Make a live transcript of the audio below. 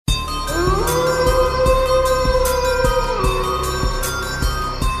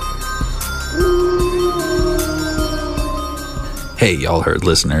Hey, y'all heard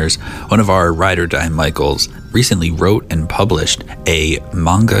listeners. One of our Ride or Die Michaels recently wrote and published a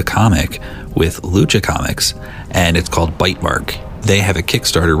manga comic with Lucha Comics, and it's called Bite Mark. They have a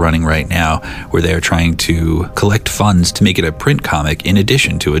Kickstarter running right now where they are trying to collect funds to make it a print comic in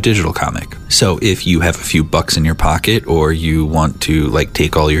addition to a digital comic. So if you have a few bucks in your pocket, or you want to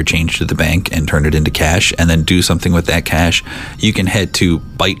take all your change to the bank and turn it into cash and then do something with that cash, you can head to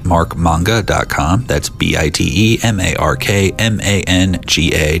bitemarkmanga.com. That's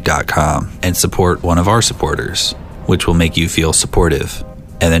bitemarkmanga.com and support one of our supporters, which will make you feel supportive.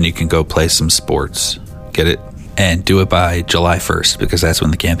 And then you can go play some sports. Get it? And do it by July 1st, because that's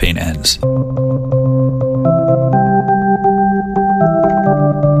when the campaign ends.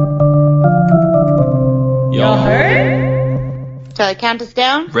 Y'all heard? Shall I count us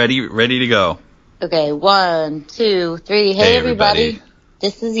down? Ready to go. Okay, 1, 2, 3. Hey, everybody.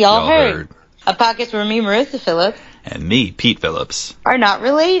 This is Y'all Heard. A podcast where me, Marissa Phillips, and me, Pete Phillips, are not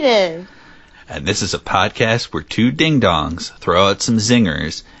related. And this is a podcast where two ding-dongs throw out some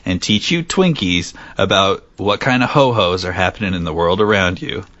zingers and teach you Twinkies about what kind of ho-hos are happening in the world around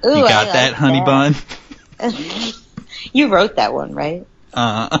you. Ooh, you got that, honey bun? You wrote that one, right?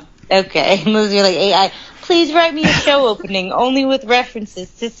 Okay. Moves are like, AI, please write me a show opening only with references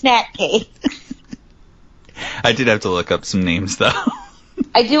to snack cake. I did have to look up some names, though.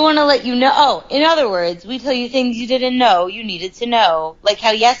 I do want to let you know. Oh, in other words, we tell you things you didn't know you needed to know. Like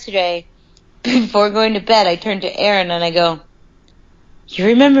how yesterday, before going to bed, I turned to Aaron and I go, you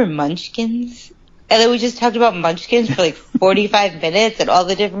remember Munchkins? And then we just talked about Munchkins for 45 minutes and all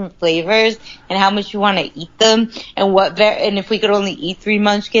the different flavors and how much you want to eat them and and if we could only eat 3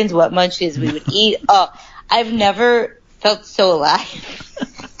 Munchkins, what Munchkins we would eat. Oh, I've never felt so alive.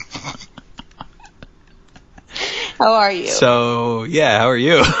 How are you? So, yeah, how are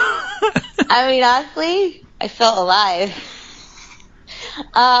you? I mean, honestly, I felt alive.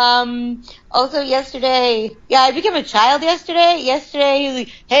 Also yesterday, I became a child yesterday. Yesterday, he was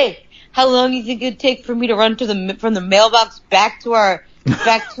like, hey, how long do you think it'd take for me to run from the mailbox back to our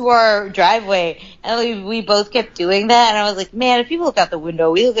driveway? And we both kept doing that, and I was like, man, if people look out the window,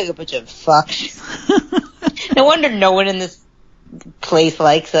 we look like a bunch of fucks. No wonder no one in this place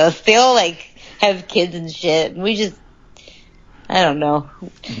likes us. They all, have kids and shit, and we just, I don't know.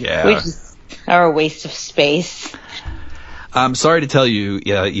 Yeah. We just are a waste of space. I'm sorry to tell you,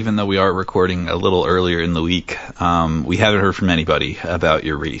 even though we are recording a little earlier in the week, we haven't heard from anybody about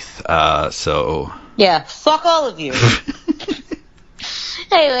your wreath. So yeah, fuck all of you.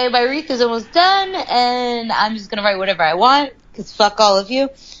 Anyway, my wreath is almost done, and I'm just gonna write whatever I want because fuck all of you.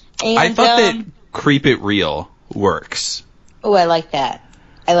 And I thought that Creep It Real works. Oh, I like that.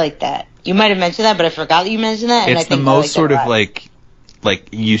 You might have mentioned that, but I forgot that you mentioned that. And it's the most sort of like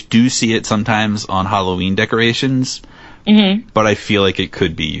you do see it sometimes on Halloween decorations. Mm-hmm. But I feel like it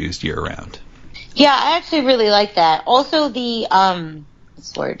could be used year-round. Yeah, I actually really like that. Also, the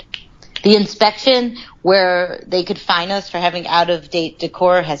inspection where they could fine us for having out-of-date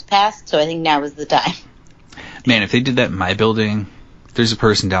decor has passed, so I think now is the time. Man, if they did that in my building, there's a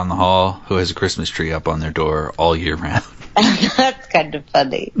person down the hall who has a Christmas tree up on their door all year round. That's kind of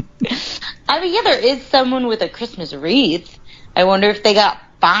funny. I mean, yeah, there is someone with a Christmas wreath. I wonder if they got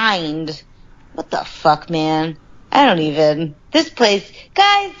fined. What the fuck, man? I don't even. This place,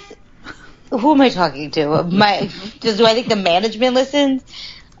 guys. Who am I talking to? Do I think the management listens?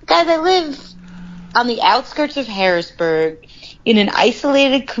 Guys, I live on the outskirts of Harrisburg in an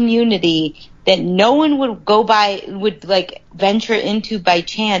isolated community that no one would venture into by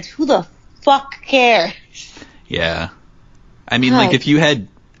chance. Who the fuck cares? Yeah. I mean, if you had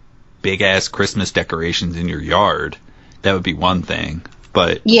big ass Christmas decorations in your yard, that would be one thing.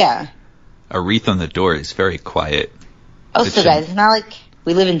 But yeah. A wreath on the door is very quiet. Oh, so guys, it's not like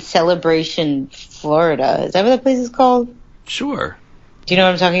we live in Celebration, Florida. Is that what that place is called? Sure. Do you know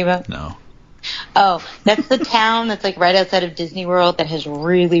what I'm talking about? No. Oh, that's the town that's right outside of Disney World that has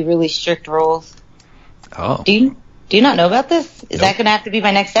really, really strict rules. Oh. Do you not know about this? Is that going to have to be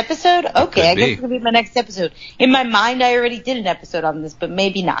my next episode? Okay, I guess it's going to be my next episode. In my mind, I already did an episode on this, but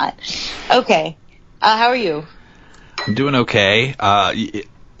maybe not. Okay. How are you? I'm doing okay.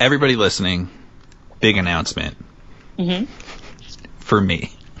 Everybody listening, big announcement. Mm-hmm. For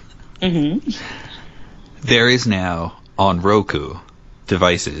me. Mm-hmm. There is now, on Roku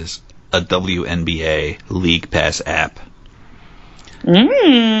devices, a WNBA League Pass app.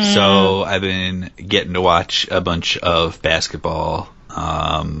 Mm. So I've been getting to watch a bunch of basketball.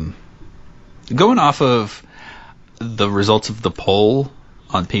 Going off of the results of the poll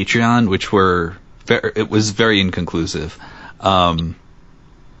on Patreon, which it was very inconclusive.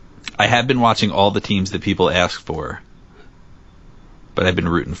 I have been watching all the teams that people asked for. but I've been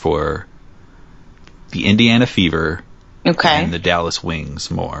rooting for the Indiana Fever and the Dallas Wings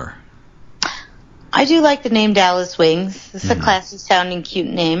more. I do like the name Dallas Wings. It's a classy sounding, cute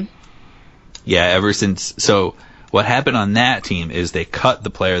name. Yeah, ever since... So what happened on that team is they cut the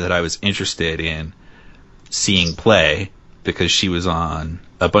player that I was interested in seeing play because she was on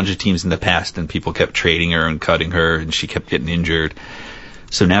a bunch of teams in the past and people kept trading her and cutting her and she kept getting injured.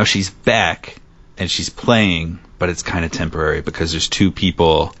 So now she's back and she's playing, but it's kind of temporary because there's 2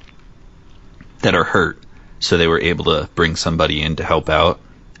 people that are hurt. So they were able to bring somebody in to help out.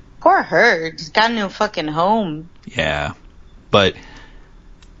 Poor her. She's got no fucking home. Yeah. But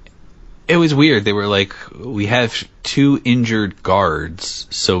it was weird. They were like, we have 2 injured guards,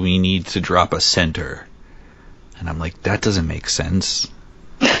 so we need to drop a center. And I'm like, that doesn't make sense.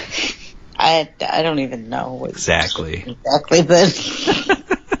 I don't even know. Exactly, but...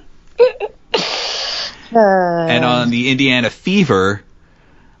 And on the Indiana Fever,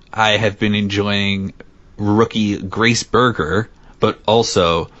 I have been enjoying rookie Grace Berger, but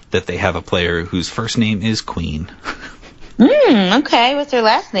also that they have a player whose first name is Queen. Okay. What's her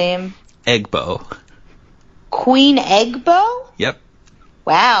last name? Egbo. Queen Egbo? Yep.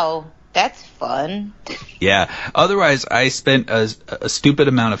 Wow. That's fun. Yeah. Otherwise, I spent a stupid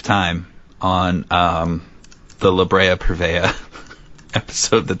amount of time on the La Brea Purvea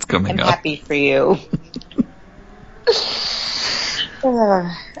episode that's coming up. I'm happy for you.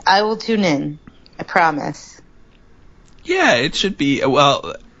 I will tune in. I promise. Yeah, it should be.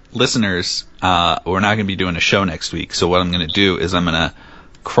 Well, listeners, we're not going to be doing a show next week, so what I'm going to do is I'm going to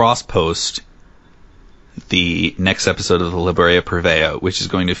cross-post the next episode of the La Brea Purvea, which is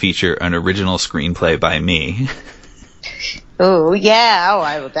going to feature an original screenplay by me. Oh, yeah. Oh,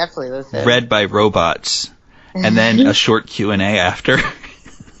 I will definitely listen. Read by robots. And then a short Q&A after.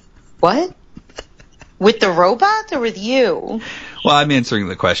 What? With the robots or with you? Well, I'm answering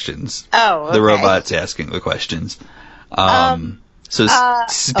the questions. Oh, okay. The robot's asking the questions. So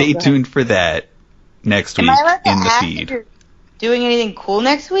stay tuned for that next week in the feed. If you're doing anything cool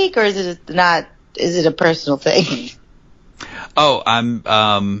next week, or is it not? Is it a personal thing? Oh, I'm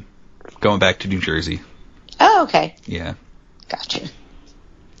going back to New Jersey. Oh, okay. Yeah. Gotcha.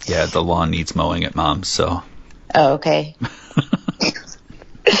 Yeah, the lawn needs mowing at Mom's, so. Oh, okay.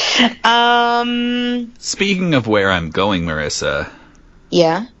 Speaking of where I'm going, Marissa.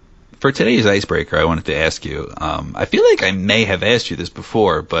 Yeah? For today's icebreaker, I wanted to ask you, I feel like I may have asked you this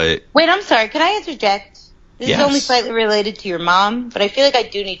before, but... Wait, I'm sorry. Can I interject? This Yes. is only slightly related to your mom, but I feel like I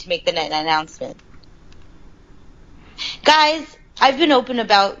do need to make the announcement. Guys, I've been open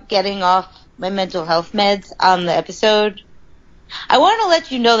about getting off my mental health meds on the episode. I want to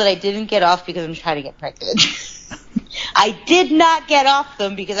let you know that I didn't get off because I'm trying to get pregnant. I did not get off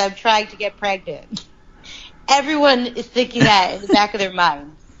them because I'm trying to get pregnant. Everyone is thinking that in the back of their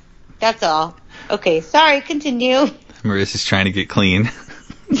minds. That's all. Okay, sorry, continue. Marissa's trying to get clean.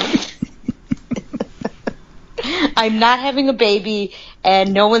 I'm not having a baby,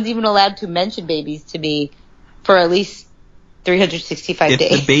 and no one's even allowed to mention babies to me for at least 365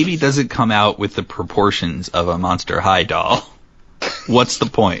 days. If the baby doesn't come out with the proportions of a Monster High doll, what's the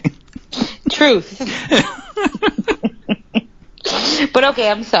point? Truth. But okay,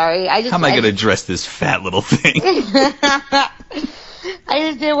 I'm sorry. How am I going to dress this fat little thing? I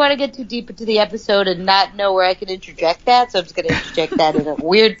just didn't want to get too deep into the episode and not know where I could interject that, so I'm just going to interject that in a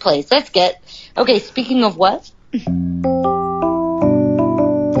weird place. Okay, speaking of what?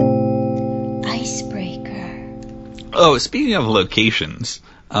 Icebreaker. Oh, speaking of locations,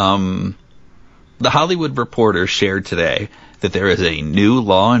 the Hollywood Reporter shared today that there is a new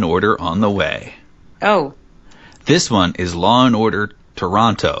Law and Order on the way. Oh. This one is Law and Order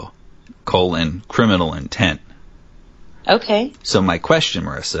Toronto, criminal intent. Okay. So my question,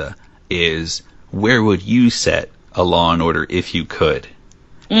 Marissa, is where would you set a Law and Order if you could?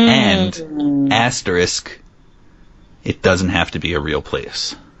 And asterisk, it doesn't have to be a real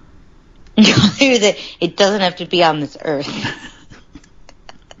place. It doesn't have to be on this earth.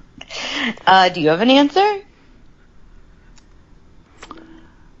 Do you have an answer?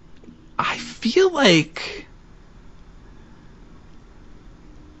 I feel like...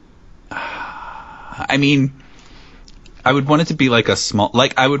 I mean, I would want it to be like a small...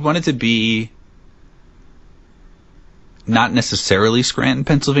 I would want it to be not necessarily Scranton,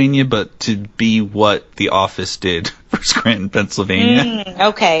 Pennsylvania, but to be what The Office did for Scranton, Pennsylvania.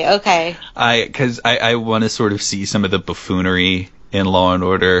 Okay. Because I want to sort of see some of the buffoonery in Law and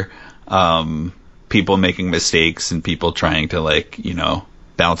Order, people making mistakes and people trying to,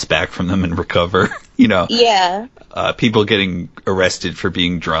 bounce back from them and recover, Yeah. People getting arrested for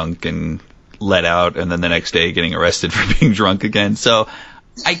being drunk and let out and then the next day getting arrested for being drunk again. So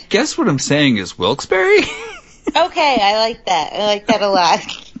I guess what I'm saying is Wilkes-Barre. Okay, I like that. I like that a lot.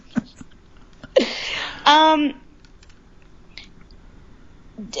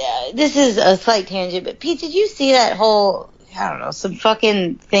 This is a slight tangent, but Pete, did you see that whole, I don't know, some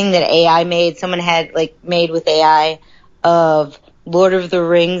fucking thing that AI made? Someone had, made with AI of Lord of the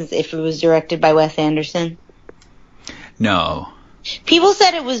Rings if it was directed by Wes Anderson? No. People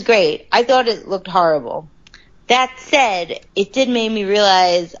said it was great. I thought it looked horrible. That said, it did make me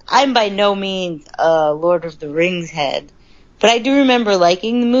realize I'm by no means a Lord of the Rings head. But I do remember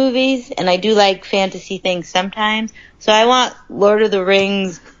liking the movies, and I do like fantasy things sometimes. So I want Lord of the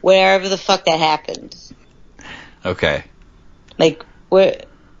Rings wherever the fuck that happens. Okay. Where...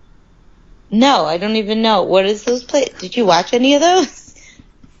 No, I don't even know. What is those places? Did you watch any of those?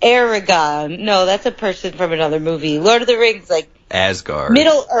 Aragon. No, that's a person from another movie. Lord of the Rings, Asgard.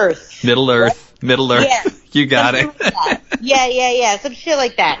 Middle Earth. Middle Earth. What? Middle Earth. Yeah. You got it. Like yeah. Some shit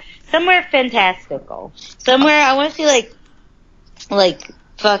like that. Somewhere fantastical. Somewhere I want to see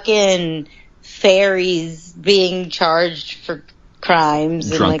fucking fairies being charged for crimes.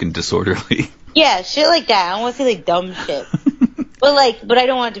 Drunk and disorderly. Yeah, shit like that. I want to see dumb shit. but I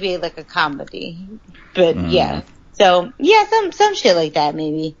don't want it to be a comedy. But yeah. So yeah, some shit like that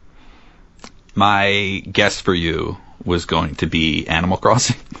maybe. My guess for you was going to be Animal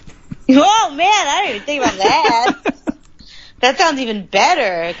Crossing. Oh man, I didn't even think about that. That sounds even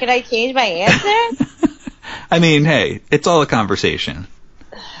better. Can I change my answer? I mean, hey, it's all a conversation.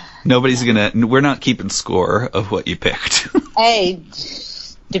 We're not keeping score of what you picked. Hey,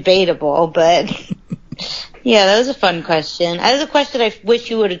 debatable, but yeah, that was a fun question. That was a question I wish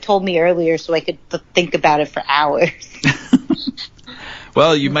you would have told me earlier so I could think about it for hours.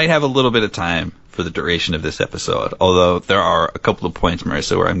 Well, you might have a little bit of time for the duration of this episode, although there are a couple of points,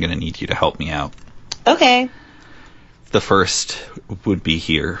 Marissa, where I'm going to need you to help me out. Okay. The first would be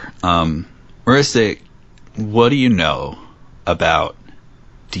here. Marissa, what do you know about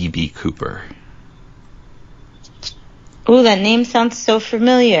D.B. Cooper? Ooh, that name sounds so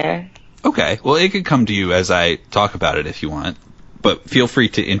familiar. Okay, well, it could come to you as I talk about it if you want, but feel free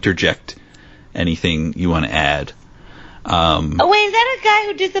to interject anything you want to add. Oh, wait, is that a guy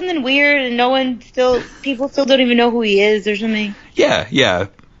who did something weird and people still don't even know who he is or something? Yeah.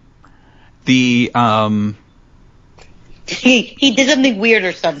 The, He did something weird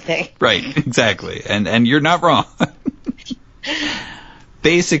or something. Right, exactly. And you're not wrong.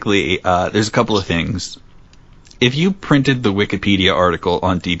 Basically, there's a couple of things. If you printed the Wikipedia article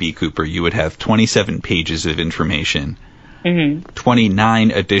on D.B. Cooper, you would have 27 pages of information. Mm-hmm.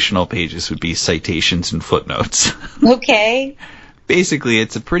 29 additional pages would be citations and footnotes. Okay. Basically,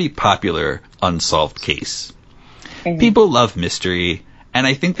 it's a pretty popular unsolved case. Mm-hmm. People love mystery, and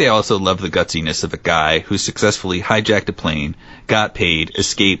I think they also love the gutsiness of a guy who successfully hijacked a plane, got paid,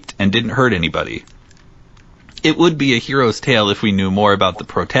 escaped, and didn't hurt anybody. It would be a hero's tale if we knew more about the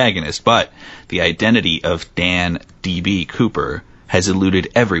protagonist, but the identity of Dan D.B. Cooper has eluded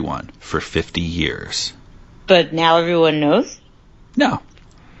everyone for 50 years. But now everyone knows? No.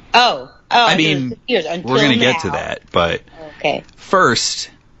 Oh, I mean, we're going to get to that, but okay. First,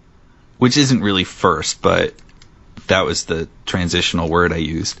 which isn't really first, but that was the transitional word I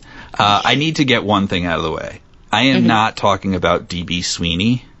used. I need to get one thing out of the way. I am not talking about D.B.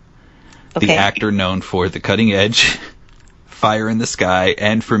 Sweeney, the actor known for The Cutting Edge, Fire in the Sky,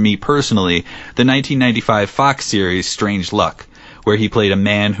 and for me personally, the 1995 Fox series Strange Luck, where he played a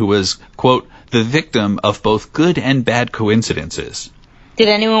man who was, quote, the victim of both good and bad coincidences. Did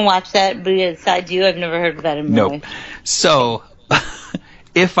anyone watch that besides you? I've never heard of that in my life. So,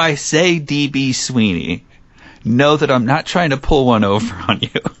 if I say D.B. Sweeney, know that I'm not trying to pull one over on you.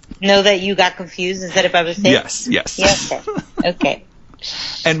 Know that you got confused instead of by mistake? Yes. Yeah, okay.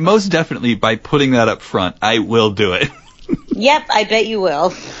 And most definitely, by putting that up front, I will do it. Yep, I bet you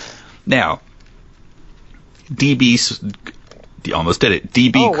will. Now, D.B. Almost did it.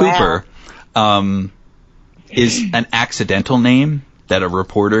 D.B. Cooper is an accidental name that a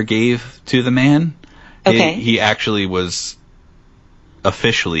reporter gave to the man. Okay. He actually was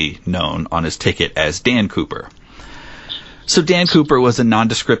officially known on his ticket as Dan Cooper. So Dan Cooper was a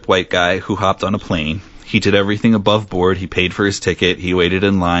nondescript white guy who hopped on a plane. He did everything above board. He paid for his ticket. He waited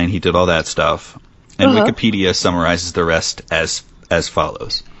in line. He did all that stuff. And Wikipedia summarizes the rest as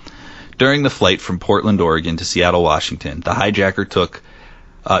follows. During the flight from Portland, Oregon to Seattle, Washington, the hijacker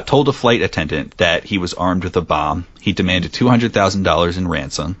told a flight attendant that he was armed with a bomb. He demanded $200,000 in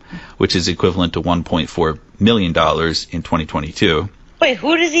ransom, which is equivalent to $1.4 million in 2022. Wait,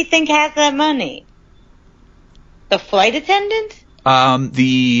 who does he think has that money? The flight attendant?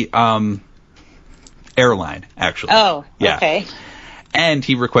 airline, actually. Oh, yeah. Okay. And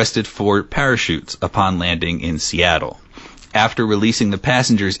he requested 4 parachutes upon landing in Seattle. After releasing the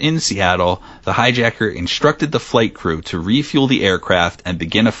passengers in Seattle, the hijacker instructed the flight crew to refuel the aircraft and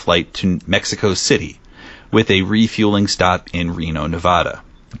begin a flight to Mexico City, with a refueling stop in Reno, Nevada.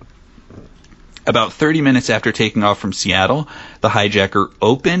 About 30 minutes after taking off from Seattle, the hijacker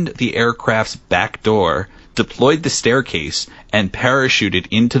opened the aircraft's back door, deployed the staircase, and parachuted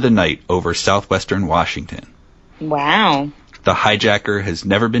into the night over southwestern Washington. Wow. The hijacker has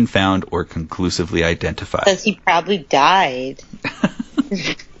never been found or conclusively identified. Because he probably died.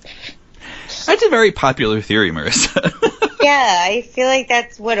 That's a very popular theory, Marissa. Yeah, I feel like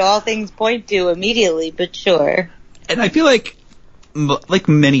that's what all things point to immediately, but sure. And I feel like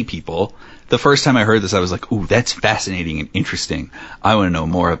many people, the first time I heard this, I was like, ooh, that's fascinating and interesting. I want to know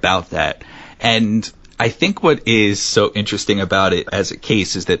more about that. And I think what is so interesting about it as a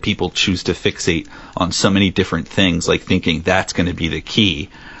case is that people choose to fixate on so many different things, like thinking that's going to be the key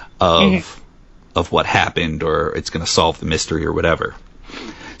of what happened, or it's going to solve the mystery or whatever.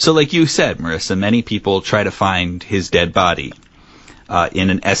 So like you said, Marissa, many people try to find his dead body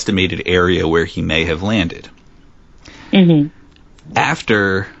in an estimated area where he may have landed. Mm-hmm.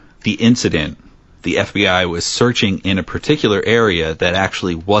 After the incident, the FBI was searching in a particular area that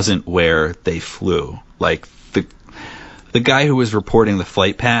actually wasn't where they flew. Like, the guy who was reporting the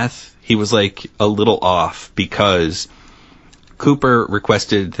flight path, he was like a little off because Cooper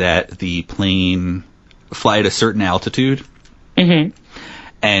requested that the plane fly at a certain altitude. Mm-hmm.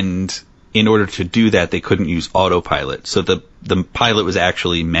 And in order to do that, they couldn't use autopilot. So the pilot was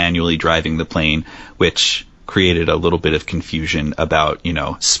actually manually driving the plane, which created a little bit of confusion about,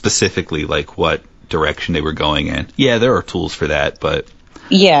 specifically like what direction they were going in. Yeah, there are tools for that, but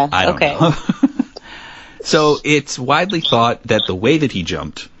yeah, I don't know. So it's widely thought that the way that he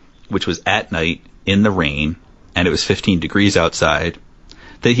jumped, which was at night in the rain, and it was 15 degrees outside,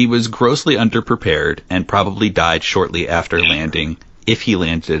 that he was grossly underprepared and probably died shortly after landing, if he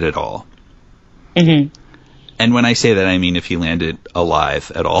landed at all. Mm-hmm. And when I say that, I mean if he landed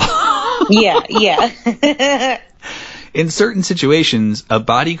alive at all. Yeah. In certain situations, a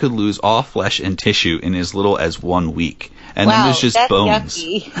body could lose all flesh and tissue in as little as 1 week. And then there's just bones.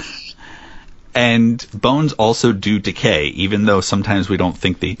 Yucky. And bones also do decay, even though sometimes we don't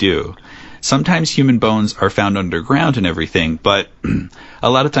think they do. Sometimes human bones are found underground and everything, but a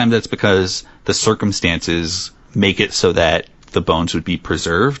lot of times that's because the circumstances make it so that the bones would be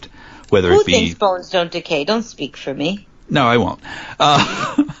preserved, whether Who it be... thinks bones don't decay? Don't speak for me. No, I won't.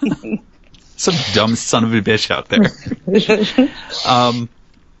 Some dumb son of a bitch out there.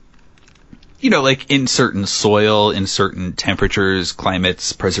 Like in certain soil, in certain temperatures,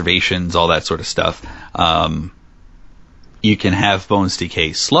 climates, preservations, all that sort of stuff, you can have bones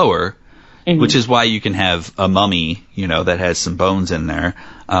decay slower, which is why you can have a mummy, that has some bones in there.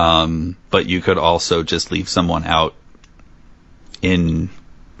 But you could also just leave someone out in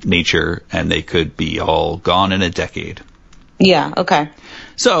nature and they could be all gone in a decade. Yeah, okay.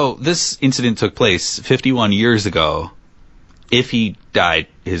 So this incident took place 51 years ago. If he died,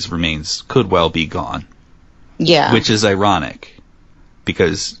 his remains could well be gone. Yeah. Which is ironic,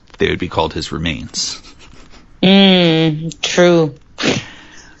 because they would be called his remains. True.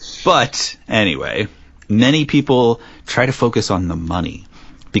 But, anyway, many people try to focus on the money,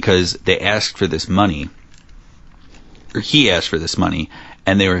 because they asked for this money, or he asked for this money,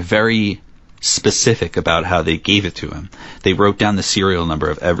 and they were very specific about how they gave it to him. They wrote down the serial number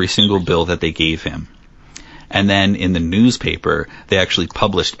of every single bill that they gave him. And then in the newspaper, they actually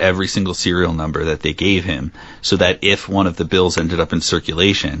published every single serial number that they gave him, so that if one of the bills ended up in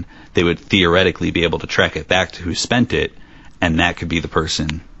circulation, they would theoretically be able to track it back to who spent it, and that could be the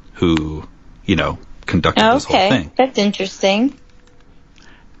person who, conducted this whole thing. Okay, that's interesting.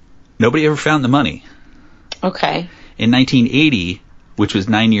 Nobody ever found the money. Okay. In 1980, which was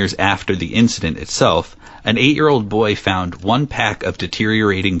 9 years after the incident itself, an 8-year-old boy found 1 pack of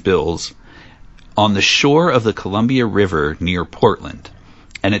deteriorating bills on the shore of the Columbia River near Portland.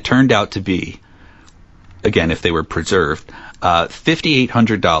 And it turned out to be, again, if they were preserved,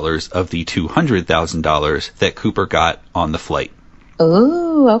 $5,800 of the $200,000 that Cooper got on the flight.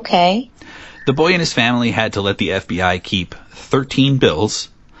 Ooh, okay. The boy and his family had to let the FBI keep 13 bills.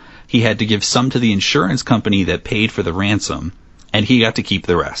 He had to give some to the insurance company that paid for the ransom, and he got to keep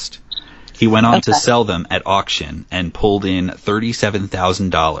the rest. He went on to sell them at auction and pulled in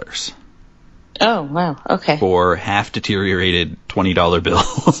 $37,000. Oh, wow. Okay. For half-deteriorated $20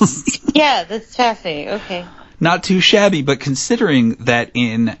 bills. Yeah, that's fascinating. Okay. Not too shabby, but considering that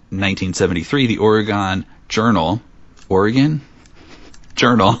in 1973, the Oregon Journal, Oregon?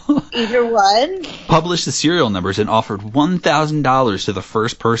 journal. Either one. Published the serial numbers and offered $1,000 to the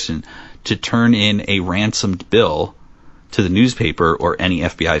first person to turn in a ransomed bill to the newspaper or any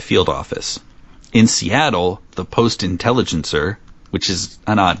FBI field office. In Seattle, the Post-Intelligencer, which is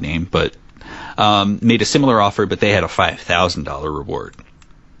an odd name, but made a similar offer, but they had a $5,000 reward.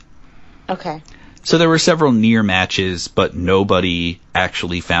 Okay. So there were several near matches, but nobody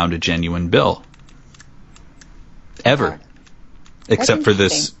actually found a genuine bill. Ever. Except for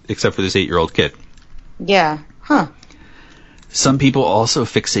this 8-year-old kid. Yeah. Huh. Some people also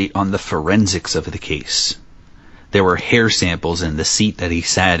fixate on the forensics of the case. There were hair samples in the seat that he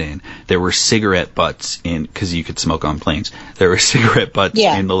sat in. There were cigarette butts because you could smoke on planes. There were cigarette butts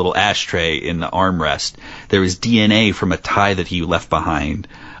in the little ashtray in the armrest. There was DNA from a tie that he left behind,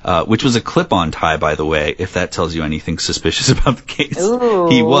 which was a clip-on tie, by the way, if that tells you anything suspicious about the case. Ooh.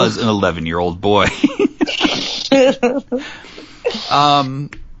 He was an 11-year-old boy.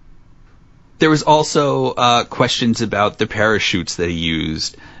 There was also questions about the parachutes that he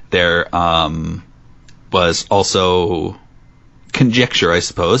used. There was also conjecture, I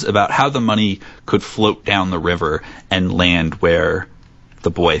suppose, about how the money could float down the river and land where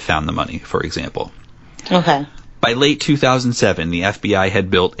the boy found the money, for example. Okay. By late 2007, the FBI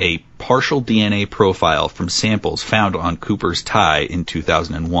had built a partial DNA profile from samples found on Cooper's tie in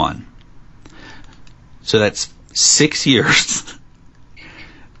 2001. So that's 6 years.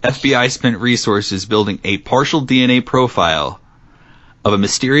 FBI spent resources building a partial DNA profile of a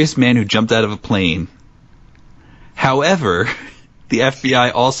mysterious man who jumped out of a plane. However, the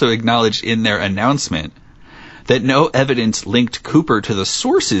FBI also acknowledged in their announcement that no evidence linked Cooper to the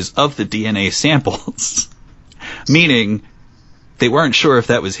sources of the DNA samples. Meaning, they weren't sure if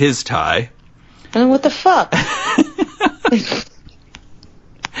that was his tie. And what the fuck?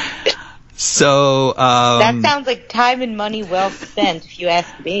 So, that sounds like time and money well spent, if you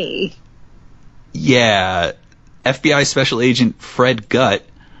ask me. Yeah. FBI Special Agent Fred Gutt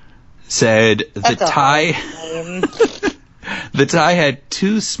said the tie had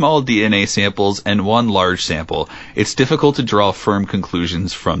 2 small DNA samples and 1 large sample. It's difficult to draw firm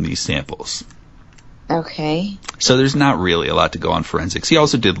conclusions from these samples. Okay. So there's not really a lot to go on forensics. He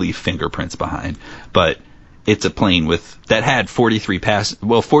also did leave fingerprints behind, but it's a plane that had 43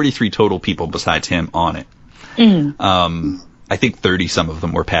 total people besides him on it. Mm. I think 30 some of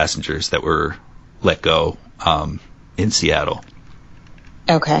them were passengers that were let go in Seattle.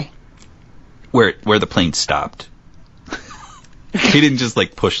 Okay. Where the plane stopped. He didn't just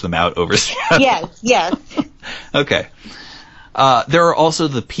push them out over Seattle. Yes. Okay. There are also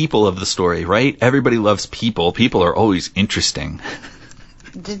the people of the story, right? Everybody loves people. People are always interesting.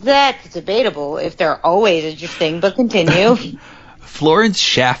 That's debatable if they're always interesting, but continue. Florence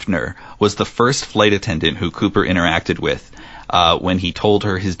Schaffner was the first flight attendant who Cooper interacted with when he told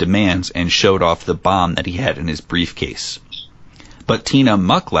her his demands and showed off the bomb that he had in his briefcase. But Tina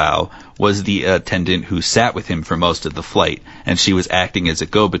Mucklow was the attendant who sat with him for most of the flight, and she was acting as a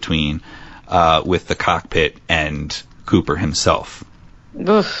go-between with the cockpit and Cooper himself.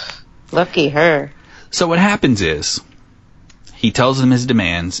 Oof, lucky her. So what happens is, he tells them his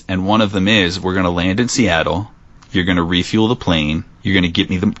demands, and one of them is, we're going to land in Seattle, you're going to refuel the plane, you're going to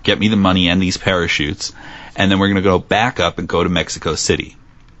get me the money and these parachutes, and then we're going to go back up and go to Mexico City.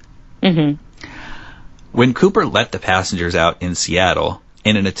 Mm-hmm. When Cooper let the passengers out in Seattle,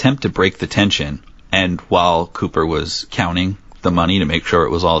 in an attempt to break the tension, and while Cooper was counting the money to make sure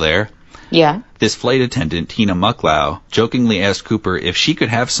it was all there, this flight attendant, Tina Mucklow, jokingly asked Cooper if she could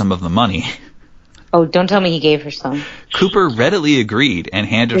have some of the money. Oh, don't tell me he gave her some. Cooper readily agreed and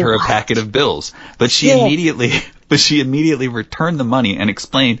handed her a packet of bills, but she immediately returned the money and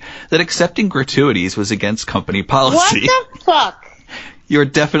explained that accepting gratuities was against company policy. What the fuck? You're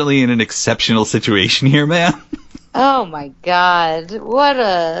definitely in an exceptional situation here, man. Oh my god. What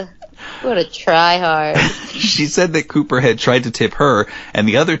a try-hard. She said that Cooper had tried to tip her and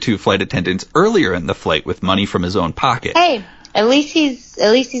the other 2 flight attendants earlier in the flight with money from his own pocket. Hey, at least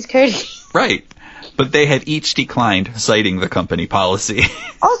he's courteous. Right. But they had each declined, citing the company policy.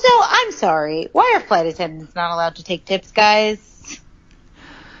 Also, I'm sorry. Why are flight attendants not allowed to take tips, guys?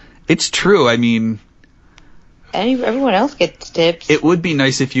 It's true. I mean, everyone else gets tips. It would be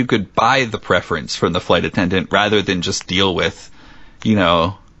nice if you could buy the preference from the flight attendant rather than just deal with,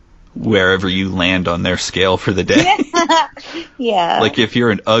 wherever you land on their scale for the day. Yeah. Like if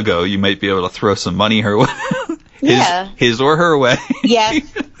you're an Uggo, you might be able to throw some money her way. His or her way. Yes.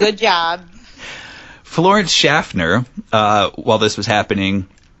 Good job. Florence Schaffner, while this was happening,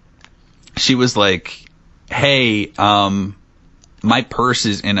 she was like, hey, my purse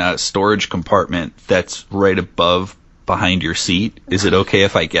is in a storage compartment that's right above behind your seat. Is it okay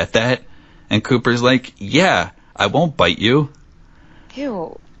if I get that? And Cooper's like, yeah, I won't bite you.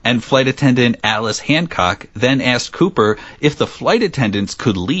 Ew. And flight attendant Alice Hancock then asked Cooper if the flight attendants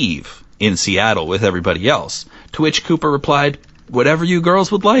could leave in Seattle with everybody else, to which Cooper replied, whatever you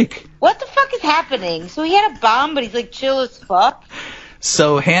girls would like. What the fuck is happening? So he had a bomb, but he's like chill as fuck?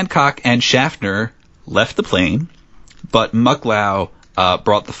 So Hancock and Schaffner left the plane, but Mucklow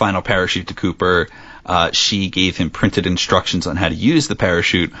brought the final parachute to Cooper. She gave him printed instructions on how to use the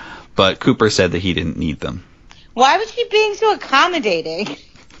parachute, but Cooper said that he didn't need them. Why was she being so accommodating?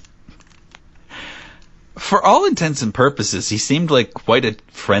 For all intents and purposes, he seemed like quite a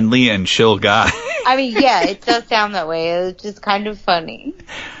friendly and chill guy. I mean, yeah, it does sound that way. It's just kind of funny.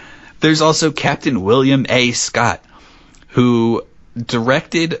 There's also Captain William A. Scott, who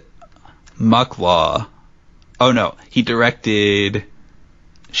directed Mucklaw. Oh, no. He directed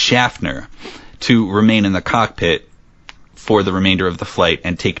Schaffner to remain in the cockpit for the remainder of the flight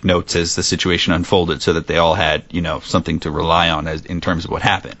and take notes as the situation unfolded so that they all had, something to rely on in terms of what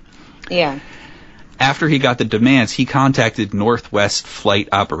happened. Yeah. After he got the demands, he contacted Northwest Flight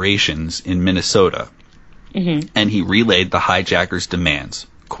Operations in Minnesota, and he relayed the hijacker's demands.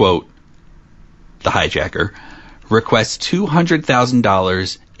 Quote, the hijacker requests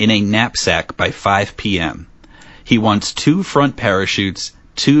 $200,000 in a knapsack by 5 p.m. He wants 2 front parachutes,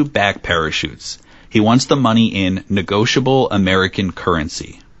 2 back parachutes. He wants the money in negotiable American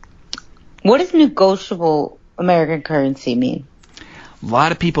currency. What does negotiable American currency mean? A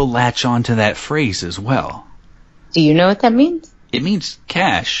lot of people latch on to that phrase as well. Do you know what that means? It means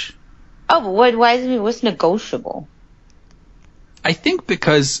cash. Oh, but why does it mean what's negotiable? I think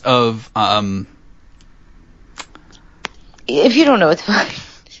because of if you don't know, it's fine.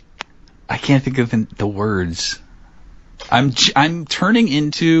 I can't think of the words. I'm turning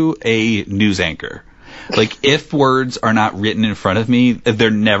into a news anchor. Like, if words are not written in front of me, they're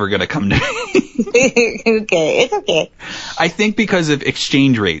never going to come to me. Okay, it's okay. I think because of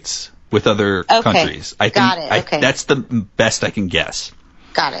exchange rates with other countries. Got it. Okay. That's the best I can guess.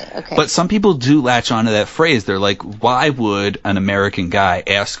 Got it. Okay. But some people do latch onto that phrase. They're like, why would an American guy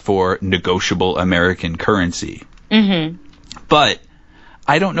ask for negotiable American currency? Mm-hmm. But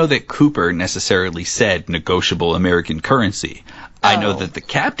I don't know that Cooper necessarily said negotiable American currency. I know that the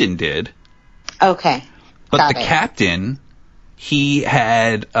captain did. Okay. But captain, he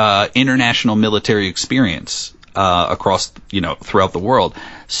had international military experience across, throughout the world.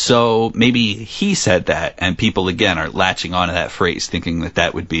 So maybe he said that, and people, again, are latching onto that phrase, thinking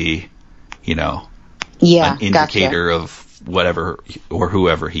that would be, an indicator of whatever or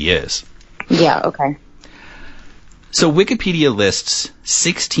whoever he is. Yeah, okay. So Wikipedia lists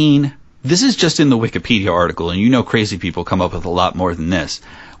 16... This is just in the Wikipedia article, and crazy people come up with a lot more than this.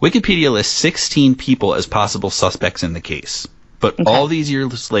 Wikipedia lists 16 people as possible suspects in the case. But all these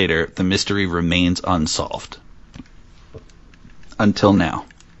years later, the mystery remains unsolved. Until now.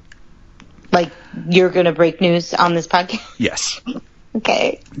 Like, you're going to break news on this podcast? Yes.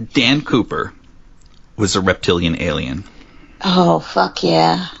 Okay. Dan Cooper was a reptilian alien. Oh, fuck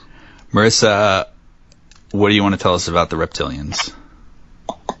yeah. Marissa, what do you want to tell us about the reptilians?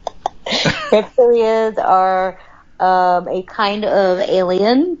 Reptilians are a kind of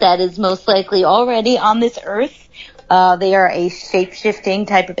alien that is most likely already on this earth. They are a shape-shifting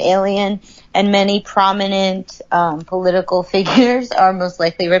type of alien, and many prominent political figures are most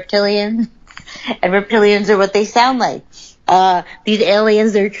likely reptilians. And reptilians are what they sound like. These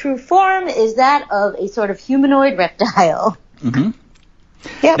aliens, their true form is that of a sort of humanoid reptile. Mm-hmm.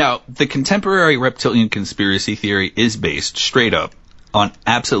 Yep. Now, the contemporary reptilian conspiracy theory is based straight up on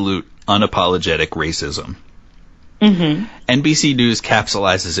absolute unapologetic racism. Mm-hmm. NBC News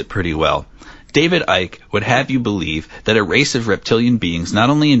capsulizes it pretty well. David Icke would have you believe that a race of reptilian beings not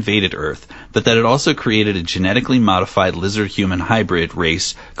only invaded Earth, but that it also created a genetically modified lizard-human hybrid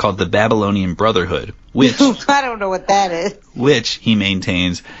race called the Babylonian Brotherhood, which... I don't know what that is. Which, he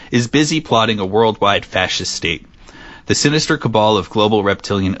maintains, is busy plotting a worldwide fascist state. The sinister cabal of global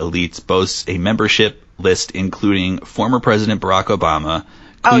reptilian elites boasts a membership list including former President Barack Obama,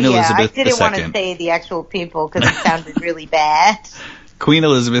 Queen Elizabeth II. I didn't want to say the actual people because it sounded really bad. Queen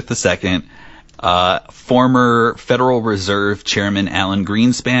Elizabeth II, former Federal Reserve Chairman Alan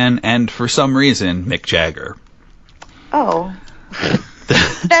Greenspan, and for some reason, Mick Jagger. Oh,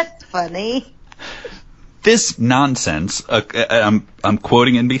 that's funny. This nonsense, I'm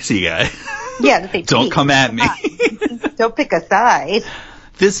quoting NBC guy. Yeah, don't come at me. Don't pick a side.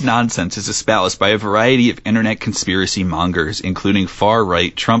 This nonsense is espoused by a variety of internet conspiracy mongers, including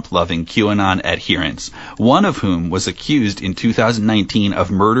far-right, Trump-loving QAnon adherents, one of whom was accused in 2019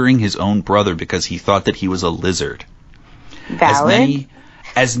 of murdering his own brother because he thought that he was a lizard. Valid.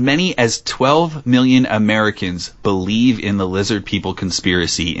 As many as 12 million Americans believe in the lizard people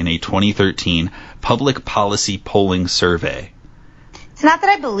conspiracy in a 2013 public policy polling survey. It's not that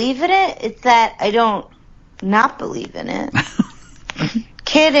I believe in it, it's that I don't not believe in it.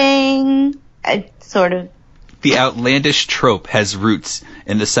 Kidding. I sort of. The outlandish trope has roots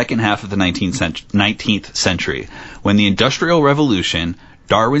in the second half of the 19th century, when the Industrial Revolution,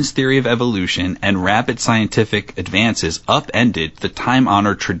 Darwin's theory of evolution, and rapid scientific advances upended the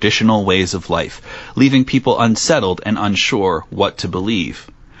time-honored traditional ways of life, leaving people unsettled and unsure what to believe.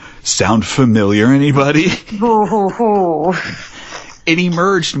 Sound familiar, anybody? It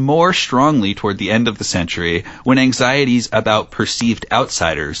emerged more strongly toward the end of the century, when anxieties about perceived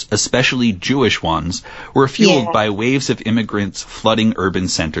outsiders, especially Jewish ones, were fueled by waves of immigrants flooding urban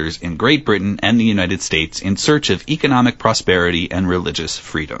centers in Great Britain and the United States in search of economic prosperity and religious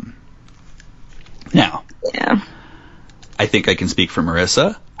freedom. Now, I think I can speak for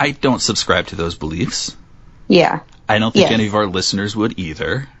Marissa. I don't subscribe to those beliefs. Yeah. I don't think any of our listeners would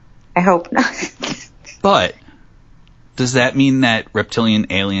either. I hope not. But does that mean that reptilian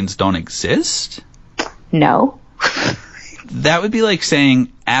aliens don't exist? No. That would be like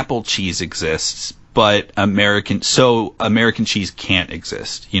saying apple cheese exists, but American cheese can't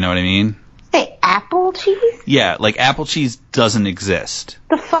exist. You know what I mean? Say apple cheese? Yeah, like apple cheese doesn't exist.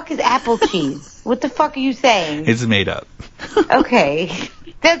 The fuck is apple cheese? What the fuck are you saying? It's made up. Okay.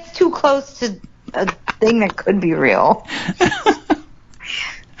 That's too close to a thing that could be real.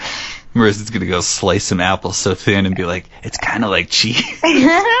 Marissa's going to go slice some apples so thin and be like, it's kind of like cheese.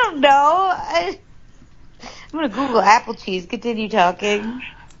 I don't know. I'm going to Google apple cheese. Continue talking.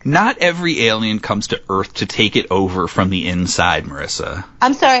 Not every alien comes to Earth to take it over from the inside, Marissa.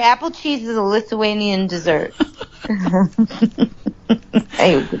 I'm sorry, apple cheese is a Lithuanian dessert. I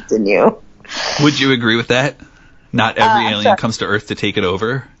will continue. Would you agree with that? Not every alien comes to Earth to take it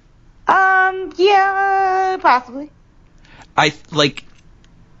over? Yeah, possibly. I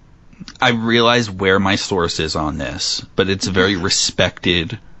realize where my source is on this, but it's a very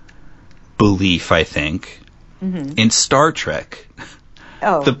respected belief, I think. Mm-hmm. In Star Trek,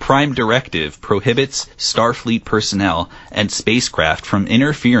 the Prime Directive prohibits Starfleet personnel and spacecraft from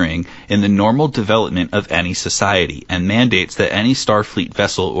interfering in the normal development of any society, and mandates that any Starfleet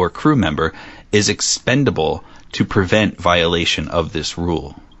vessel or crew member is expendable to prevent violation of this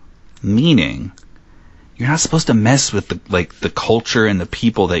rule. Meaning, you're not supposed to mess with the culture and the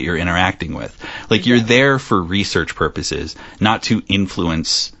people that you're interacting with. Like, you're there for research purposes, not to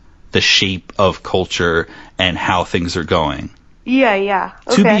influence the shape of culture and how things are going. Yeah.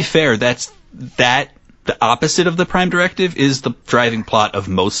 Okay. To be fair, the opposite of the Prime Directive is the driving plot of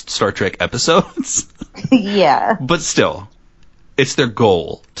most Star Trek episodes. Yeah. But still, it's their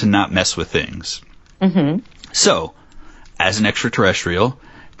goal to not mess with things. Mm-hmm. So, as an extraterrestrial,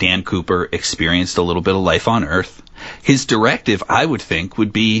 Dan Cooper experienced a little bit of life on Earth. His directive, I would think,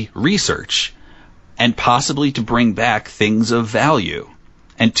 would be research, and possibly to bring back things of value.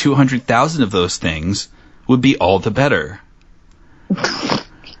 And 200,000 of those things would be all the better.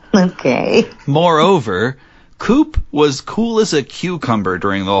 Okay. Moreover, Coop was cool as a cucumber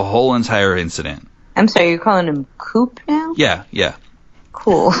during the whole entire incident. I'm sorry, you're calling him Coop now? Yeah.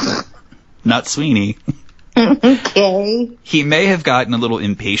 Cool. Not Sweeney. Okay. He may have gotten a little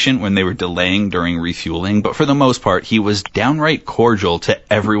impatient when they were delaying during refueling, but for the most part, he was downright cordial to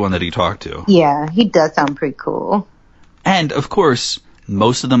everyone that he talked to. Yeah, he does sound pretty cool. And, of course,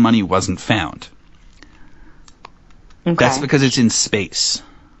 most of the money wasn't found. Okay. That's because it's in space.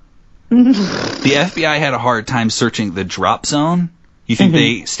 The FBI had a hard time searching the drop zone. You think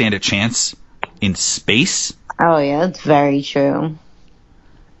they stand a chance in space? Oh, yeah, that's very true.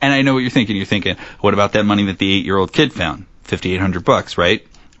 And I know what you're thinking. You're thinking, what about that money that the 8-year-old kid found? $5,800, right?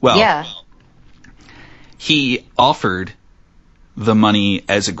 Well, yeah. He offered the money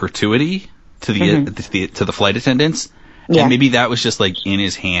as a gratuity to the flight attendants, and maybe that was just like in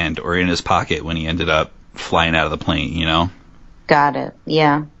his hand or in his pocket when he ended up flying out of the plane, you know? Got it.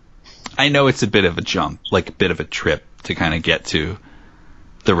 Yeah. I know it's a bit of a jump, like a bit of a trip to kind of get to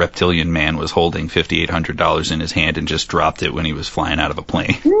the reptilian man was holding $5,800 in his hand and just dropped it when he was flying out of a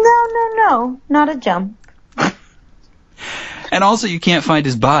plane. No, not a jump. And also, you can't find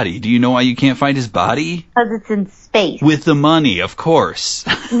his body. Do you know why you can't find his body? Because it's in space. With the money, of course.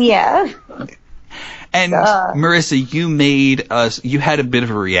 Yeah. And Marissa, you had a bit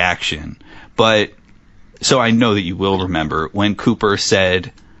of a reaction, but so I know that you will remember when Cooper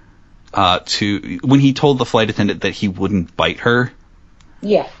said when he told the flight attendant that he wouldn't bite her.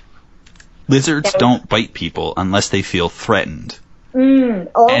 Yeah. Lizards don't bite people unless they feel threatened.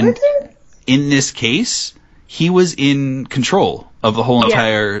 All lizards? In this case, he was in control of the whole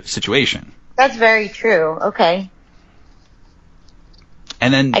entire situation. That's very true. Okay.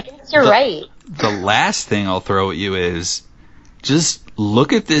 And then I guess you're right. The last thing I'll throw at you is just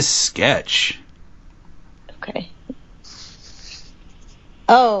look at this sketch. Okay.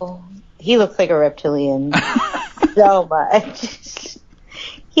 Oh, he looks like a reptilian so much.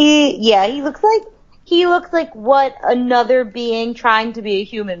 He looks like what another being trying to be a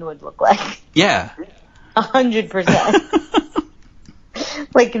human would look like. Yeah. 100%.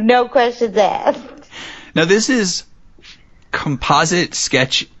 Like, no questions asked. Now, this is composite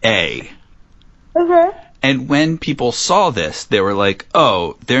sketch A. Okay. And when people saw this, they were like,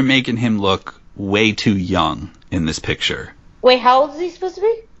 oh, they're making him look way too young in this picture. Wait, how old is he supposed to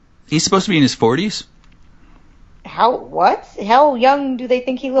be? He's supposed to be in his 40s. What? How young do they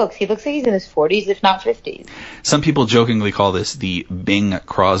think he looks? He looks like he's in his 40s, if not 50s. Some people jokingly call this the Bing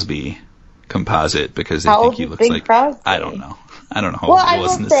Crosby composite because they How think old he is looks Bing like... Crosby? I don't know how well, old he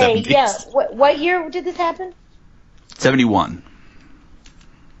was in the 70s. Yeah. What year did this happen? 71.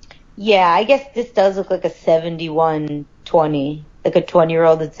 Yeah, I guess this does look like a 71-20. Like a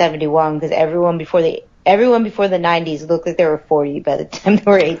 20-year-old at 71, because everyone before the 90s looked like they were 40 by the time they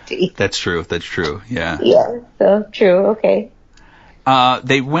were 18. That's true, yeah. Yeah, so true, okay.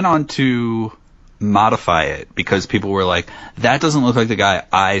 They went on to modify it because people were like, that doesn't look like the guy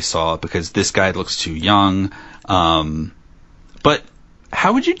I saw because this guy looks too young. But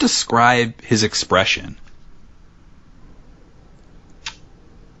how would you describe his expression?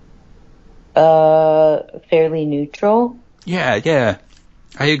 Fairly neutral. Yeah,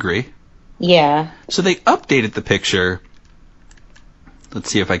 I agree. Yeah. So they updated the picture. Let's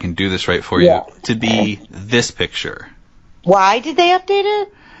see if I can do this right for you. To be this picture. Why did they update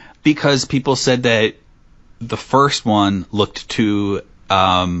it? Because people said that the first one looked too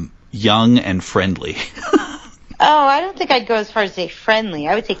young and friendly. Oh, I don't think I'd go as far as say friendly.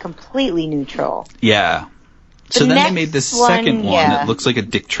 I would say completely neutral. Yeah. So then they made this second one that looks like a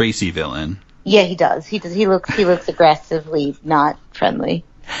Dick Tracy villain. Yeah, he does. He looks aggressively not friendly.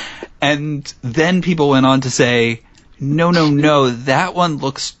 And then people went on to say, no, that one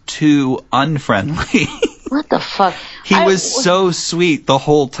looks too unfriendly. What the fuck? He was so sweet the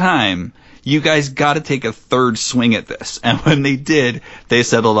whole time. You guys got to take a third swing at this. And when they did, they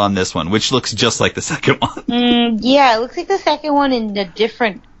settled on this one, which looks just like the second one. Yeah, it looks like the second one in a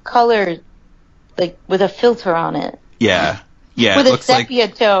different color, like with a filter on it. Yeah. With a sepia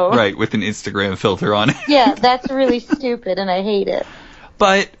tone. Right, with an Instagram filter on it. Yeah, that's really stupid, and I hate it.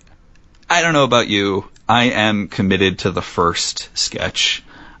 But I don't know about you. I am committed to the first sketch.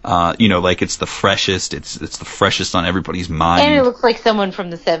 Like it's the freshest. It's the freshest on everybody's mind. And it looks like someone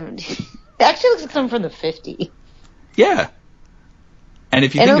from the 70s. It actually looks like someone from the 50s. Yeah. And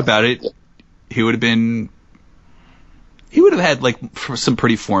if you think about it, he would have had like some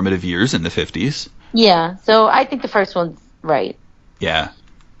pretty formative years in the 50s. Yeah. So I think the first one's right. Yeah.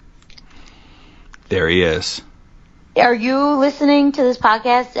 There he is. Are you listening to this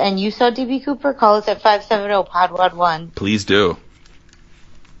podcast and you saw DB Cooper? Call us at 570-POD-1. Please do.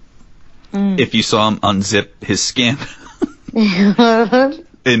 If you saw him unzip his skin,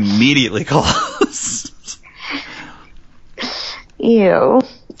 immediately call us. Ew.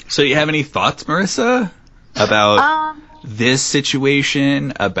 So you have any thoughts, Marissa, about this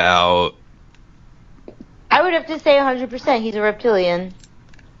situation, about... I would have to say 100% he's a reptilian.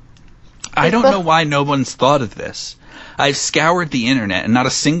 I don't know why no one's thought of this. I've scoured the internet, and not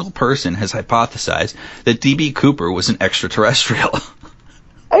a single person has hypothesized that DB Cooper was an extraterrestrial.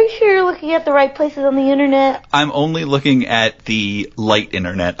 Are you sure you're looking at the right places on the internet? I'm only looking at the light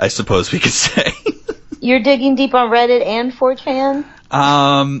internet, I suppose we could say. You're digging deep on Reddit and 4chan?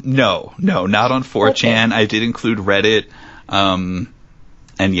 No, not on 4chan. Okay. I did include Reddit, and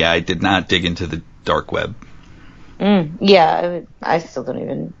yeah, I did not dig into the dark web. Yeah, I still don't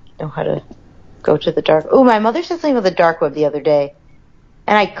even know how to go to the dark. Oh, my mother said something about the dark web the other day,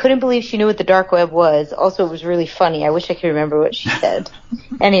 and I couldn't believe she knew what the dark web was. Also, it was really funny. I wish I could remember what she said.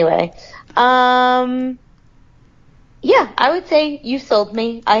 Anyway, yeah, I would say you sold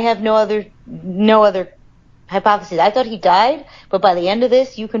me. I have no other hypothesis. I thought he died, but by the end of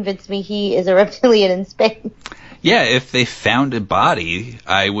this, you convinced me he is a reptilian in space. Yeah, if they found a body,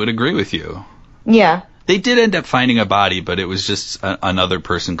 I would agree with you. Yeah. They did end up finding a body, but it was just another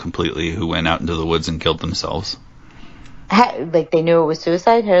person completely who went out into the woods and killed themselves. Like they knew it was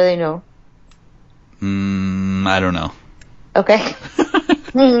suicide? How do they know? I don't know. Okay.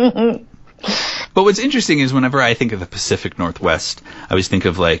 But what's interesting is whenever I think of the Pacific Northwest, I always think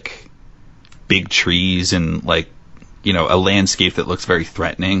of like big trees and like, a landscape that looks very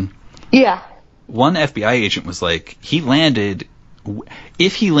threatening. Yeah. one FBI agent was like,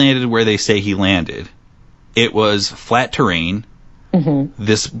 if he landed where they say he landed, it was flat terrain.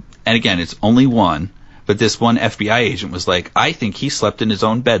 Mm-hmm. And again, it's only one, but this one FBI agent was like, I think he slept in his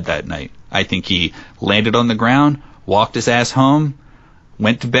own bed that night. I think he landed on the ground, walked his ass home,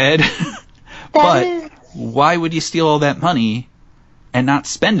 went to bed. But why would you steal all that money and not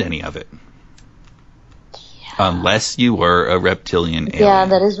spend any of it? Yeah. Unless you were a reptilian alien. Yeah,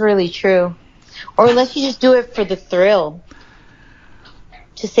 that is really true. Or unless you just do it for the thrill.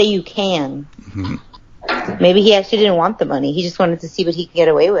 To say you can. Mm-hmm. Maybe he actually didn't want the money. He just wanted to see what he could get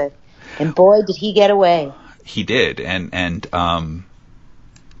away with. And boy, did he get away. He did. And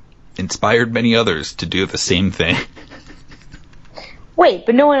inspired many others to do the same thing. Wait,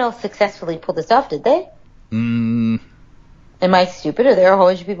 but no one else successfully pulled this off, did they? Am I stupid? Are there a whole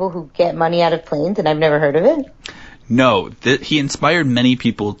bunch of people who get money out of planes and I've never heard of it? No, he inspired many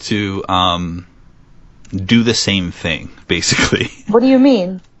people to do the same thing, basically. What do you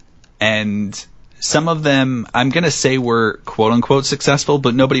mean? And some of them, I'm going to say, were quote-unquote successful,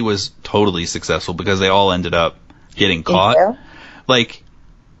 but nobody was totally successful because they all ended up getting caught. Yeah. Like,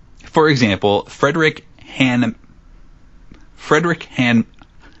 for example, Frederick Hahnemann,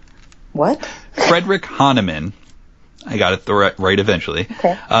 I got it right eventually,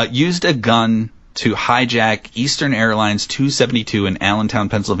 okay. Used a gun to hijack Eastern Airlines 272 in Allentown,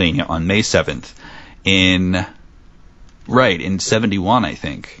 Pennsylvania on May 7th in 71, I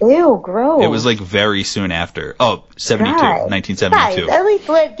think. Ew, gross. It was like very soon after. Oh, 72, God. 1972. Guys, at least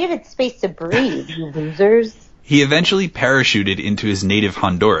give it space to breathe, you losers. He eventually parachuted into his native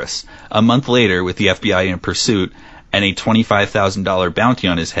Honduras. A month later, with the FBI in pursuit and a $25,000 bounty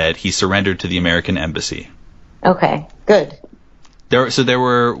on his head, he surrendered to the American embassy. Okay, good. There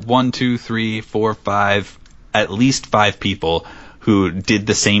were 1, 2, 3, 4, 5, at least 5 people who did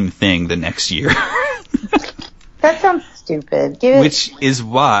the same thing the next year. That sounds stupid. Which is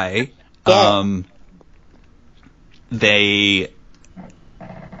why they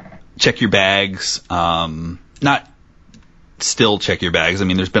check your bags. Not still check your bags. I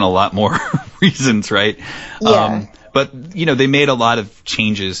mean, there's been a lot more reasons, right? Yeah. But, they made a lot of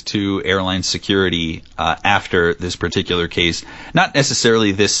changes to airline security after this particular case. Not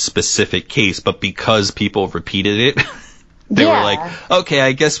necessarily this specific case, but because people repeated it. They were like, okay,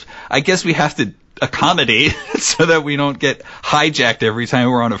 I guess we have to accommodate so that we don't get hijacked every time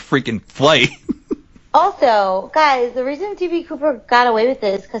we're on a freaking flight. Also, guys, the reason D.B. Cooper got away with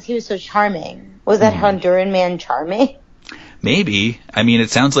this is because he was so charming. Was that Honduran man charming? Maybe. I mean, it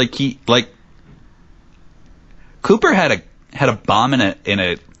sounds like Cooper had a bomb in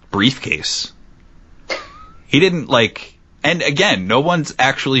a briefcase. He didn't and again, no one's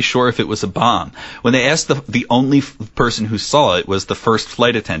actually sure if it was a bomb. When they asked the only person who saw it was the first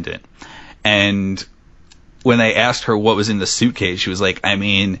flight attendant. And when they asked her what was in the suitcase, she was like, I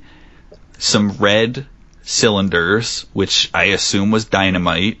mean, some red cylinders, which I assume was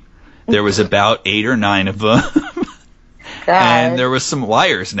dynamite. There was about 8 or 9 of them. And there was some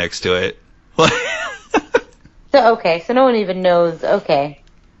wires next to it. So no one even knows. Okay.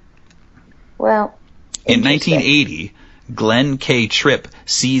 Well, in 1980, Glenn K. Tripp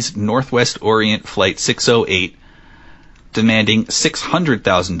seized Northwest Orient Flight 608, demanding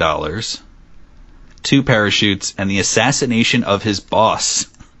 $600,000, 2 parachutes, and the assassination of his boss.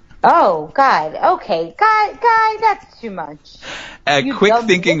 Oh, God. Okay. Guy, that's too much. A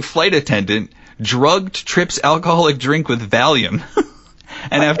quick-thinking flight attendant drugged Tripp's alcoholic drink with Valium.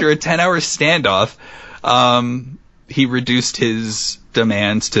 And after a 10-hour standoff, he reduced his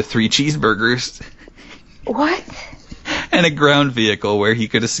demands to 3 cheeseburgers. What? And a ground vehicle where he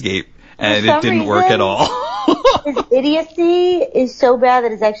could escape. And it didn't work at all. His idiocy is so bad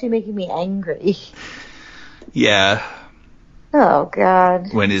that it's actually making me angry. Yeah. Oh,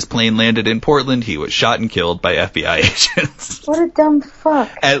 God. When his plane landed in Portland, he was shot and killed by FBI agents. What a dumb fuck.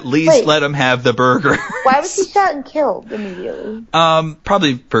 At least let him have the burger. Why was he shot and killed immediately?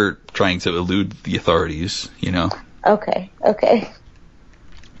 Probably for trying to elude the authorities, Okay.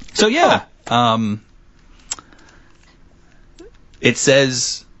 So, yeah. It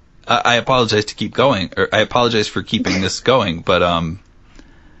says, I apologize to keep going, or I apologize for keeping this going, but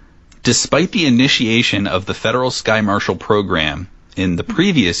despite the initiation of the Federal Sky Marshal Program in the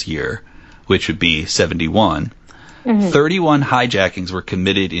previous year, which would be 71, 31 hijackings were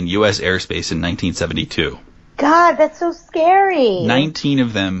committed in U.S. airspace in 1972. God, that's so scary. 19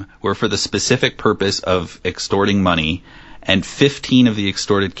 of them were for the specific purpose of extorting money, and 15 of the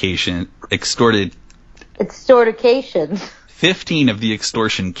 15 of the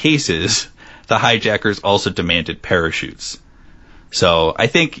extortion cases, the hijackers also demanded parachutes. So I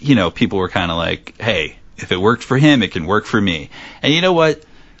think, people were kind of like, hey, if it worked for him, it can work for me. And you know what?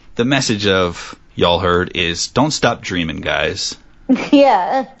 The message of Y'all Heard is don't stop dreaming, guys.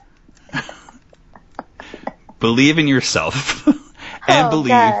 Yeah. Believe in yourself and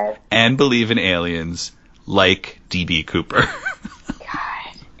believe in aliens like DB Cooper.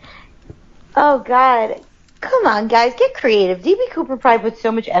 God. Oh, God. Come on, guys. Get creative. DB Cooper probably put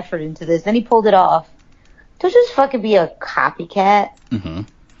so much effort into this, then he pulled it off. Don't just fucking be a copycat. Mm-hmm.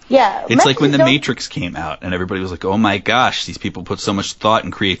 Yeah. It's like when The Matrix came out and everybody was like, oh my gosh, these people put so much thought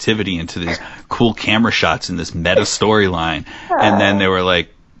and creativity into these cool camera shots and this meta storyline. And then they were like,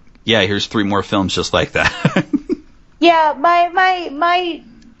 yeah, here's 3 more films just like that. Yeah,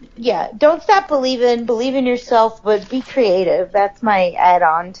 yeah, don't stop believing. Believe in yourself, but be creative. That's my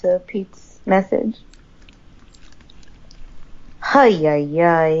add-on to Pete's message.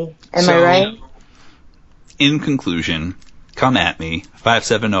 Ay. Am I right? In conclusion, come at me.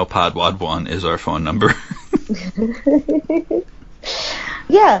 570-PODWAD1 is our phone number.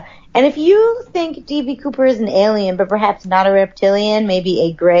 Yeah, and if you think DB Cooper is an alien, but perhaps not a reptilian, maybe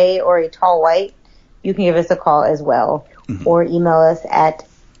a gray or a tall white, you can give us a call as well. Mm-hmm. Or email us at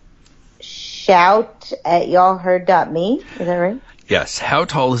shout@y'allheard.me. Is that right? Yes. How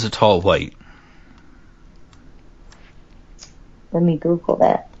tall is a tall white? Let me Google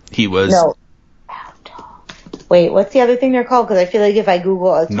that. He was... No. How tall? Wait, what's the other thing they're called? Because I feel like if I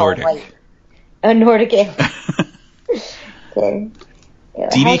Google a tall Nordic. white... A Nordic alien. Okay. Yeah,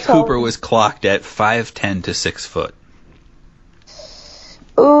 DB Cooper was clocked at 5'10" to 6 foot.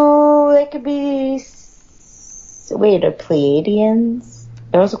 Ooh, that could be... Wait, are Pleiadians?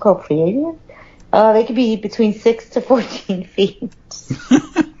 They're also called Pleiadians? They could be between 6 to 14 feet.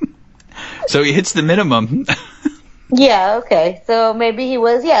 So he hits the minimum. Yeah, okay. So maybe he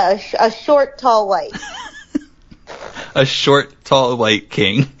was, a short, tall white. A short, tall white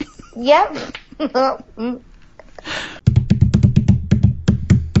king. Yep.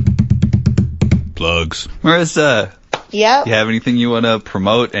 Plugs. Marissa. Yep. Do you have anything you want to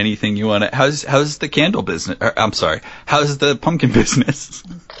promote? Anything you want to... How's the candle business? I'm sorry. How's the pumpkin business?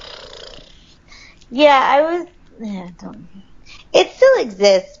 Yeah, it still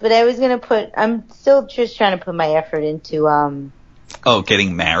exists, but I was going to I'm still just trying to put my effort into, Oh,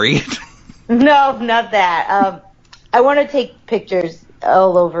 getting married? No, not that. I want to take pictures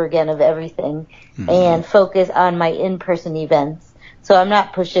all over again of everything and focus on my in-person events. So I'm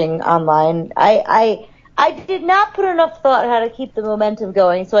not pushing online. I did not put enough thought how to keep the momentum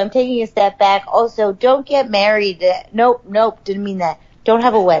going, so I'm taking a step back. Also, don't get married. Nope, didn't mean that. Don't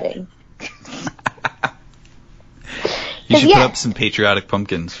have a wedding. You should put up some patriotic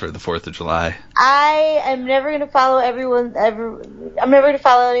pumpkins for the 4th of July. I am never going to follow I'm never going to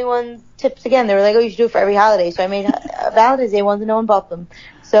follow anyone's tips again. They were like, oh, you should do it for every holiday. So I made Valentine's Day ones and no one bought them.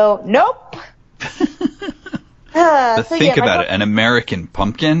 So, nope. But think about it. An American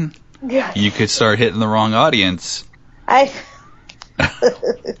pumpkin? Yeah. You could start hitting the wrong audience.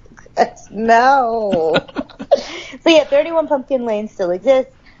 No. So yeah, 31 Pumpkin Lane still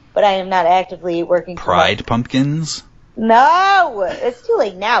exists, but I am not actively working. Pride pumpkins? No, it's too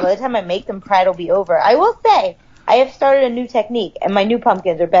late now. By the time I make them, Pride will be over. I will say, I have started a new technique, and my new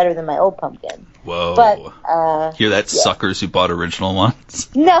pumpkins are better than my old pumpkins. Whoa. But, hear that, suckers who bought original ones?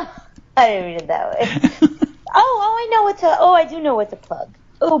 No, I didn't mean it that way. I do know what to plug.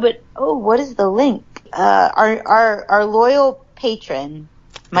 What is the link? Our loyal patron,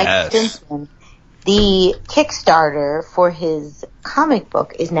 Mike Stinson, the Kickstarter for his comic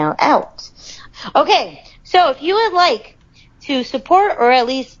book is now out. Okay, so if you would like to support or at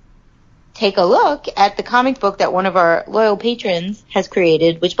least take a look at the comic book that one of our loyal patrons has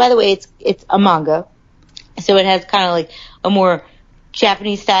created, which by the way, it's a manga, so it has kind of like a more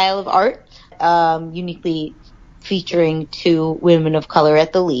Japanese style of art, uniquely featuring 2 women of color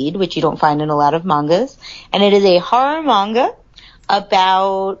at the lead, which you don't find in a lot of mangas. And it is a horror manga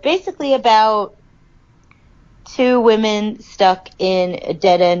about 2 women stuck in a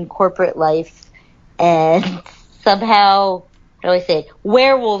dead-end corporate life, and somehow, how do I say it,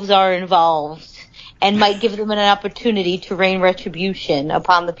 werewolves are involved and might give them an opportunity to rain retribution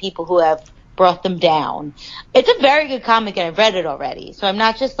upon the people who have brought them down. It's a very good comic, and I've read it already, so I'm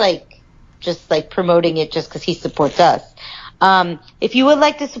not just promoting it just because he supports us. If you would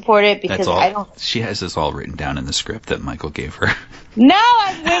like to support it, because she has this all written down in the script that Michael gave her. No,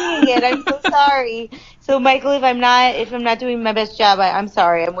 I'm winging it. I'm so sorry. So, Michael, if I'm not doing my best job, I'm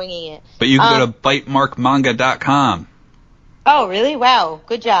sorry. I'm winging it. But you can go to bitemarkmanga.com. Oh, really? Wow.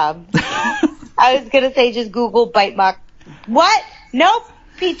 Good job. I was going to say just Google Bite Mark. What? Nope.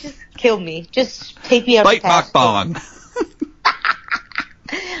 Pete just killed me. Just take me out. Bite Mark Bong.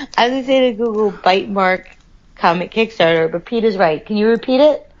 I was going to say to Google Bite Mark comic Kickstarter, but Pete is right. Can you repeat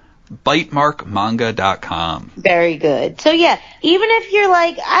it? bitemarkmanga.com. Very good. So yeah, even if you're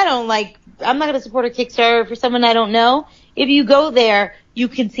like, I'm not going to support a Kickstarter for someone I don't know, if you go there, you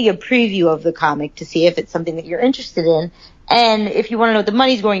can see a preview of the comic to see if it's something that you're interested in. And if you want to know what the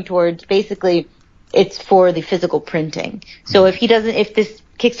money's going towards, basically it's for the physical printing. So if this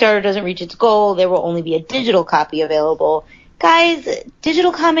Kickstarter doesn't reach its goal, there will only be a digital copy available. Guys,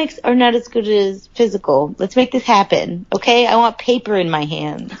 digital comics are not as good as physical. Let's make this happen, okay? I want paper in my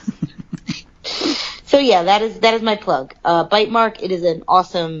hands. So yeah, that is my plug. Bite Mark, it is an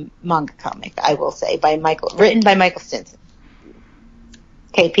awesome manga comic, I will say, written by Michael Stinson.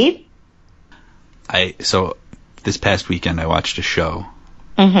 Okay, Pete? So this past weekend I watched a show.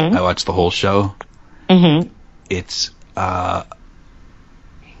 Mm-hmm. I watched the whole show. Mm-hmm. It's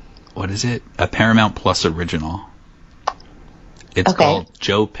what is it? A Paramount Plus original. It's called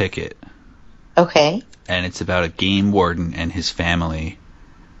Joe Pickett. Okay. And it's about a game warden and his family.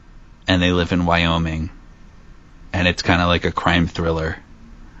 And they live in Wyoming. And it's kind of like a crime thriller.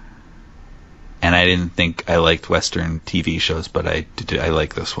 And I didn't think I liked Western TV shows, but I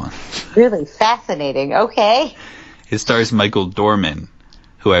like this one. Really fascinating. Okay. It stars Michael Dorman,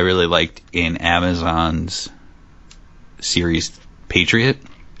 who I really liked in Amazon's series Patriot.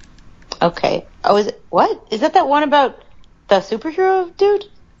 Okay. Oh, is it, what? Is that one about the superhero dude?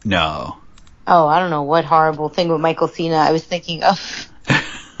 No. Oh, I don't know what horrible thing with Michael Cena I was thinking of.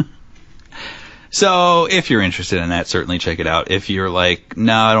 So, if you're interested in that, certainly check it out. If you're like,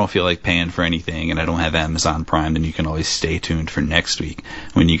 no, I don't feel like paying for anything and I don't have Amazon Prime, then you can always stay tuned for next week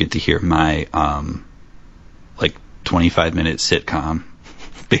when you get to hear my 25-minute sitcom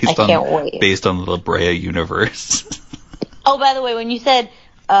based on the La Brea universe. Oh, by the way, when you said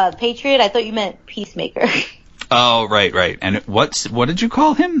Patriot, I thought you meant Peacemaker. Oh, right. And what did you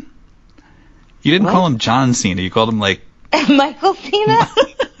call him? You didn't call him John Cena. You called him Michael Cena?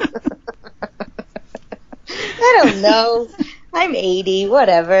 I don't know. I'm 80,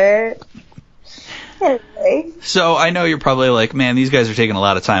 whatever. Anyway. So I know you're probably like, man, these guys are taking a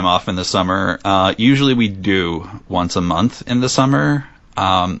lot of time off in the summer. Usually we do once a month in the summer.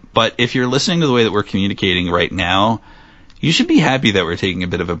 But if you're listening to the way that we're communicating right now, you should be happy that we're taking a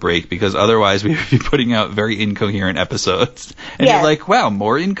bit of a break, because otherwise we would be putting out very incoherent episodes. And You're like, wow,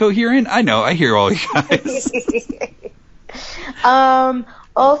 more incoherent? I know, I hear all you guys.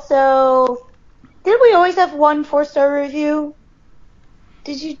 Also, did we always have one 4-star review?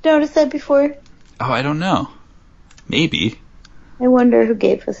 Did you notice that before? Oh, I don't know. Maybe. I wonder who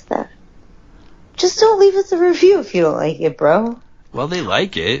gave us that. Just don't leave us a review if you don't like it, bro. Well, they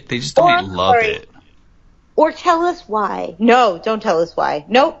like it. They just don't love it. Or tell us why. No, don't tell us why.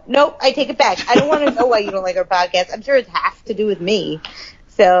 Nope, I take it back. I don't want to know why you don't like our podcast. I'm sure it has to do with me.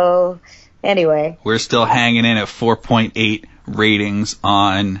 So, anyway. We're still hanging in at 4.8 ratings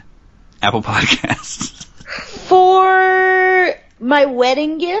on Apple Podcasts. For my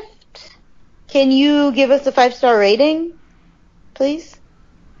wedding gift, can you give us a 5-star rating, please?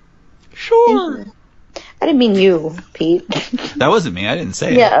 Sure. I didn't mean you, Pete. That wasn't me. I didn't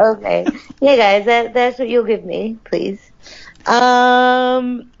say it. Yeah, okay. Yeah, guys, that's what you'll give me, please. Yeah,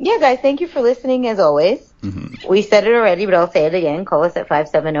 guys, thank you for listening, as always. Mm-hmm. We said it already, but I'll say it again. Call us at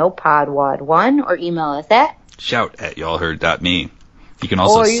 570-PODWAD1 or email us at shout@y'allheard.me. You can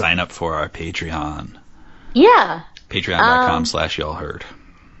also sign up for our Patreon. Yeah. Patreon.com/y'allheard.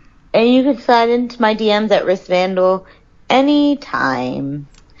 And you can slide into my DMs at wristvandal anytime.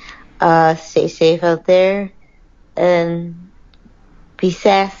 Stay safe out there and be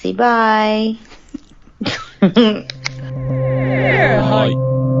sassy. Bye. Bye.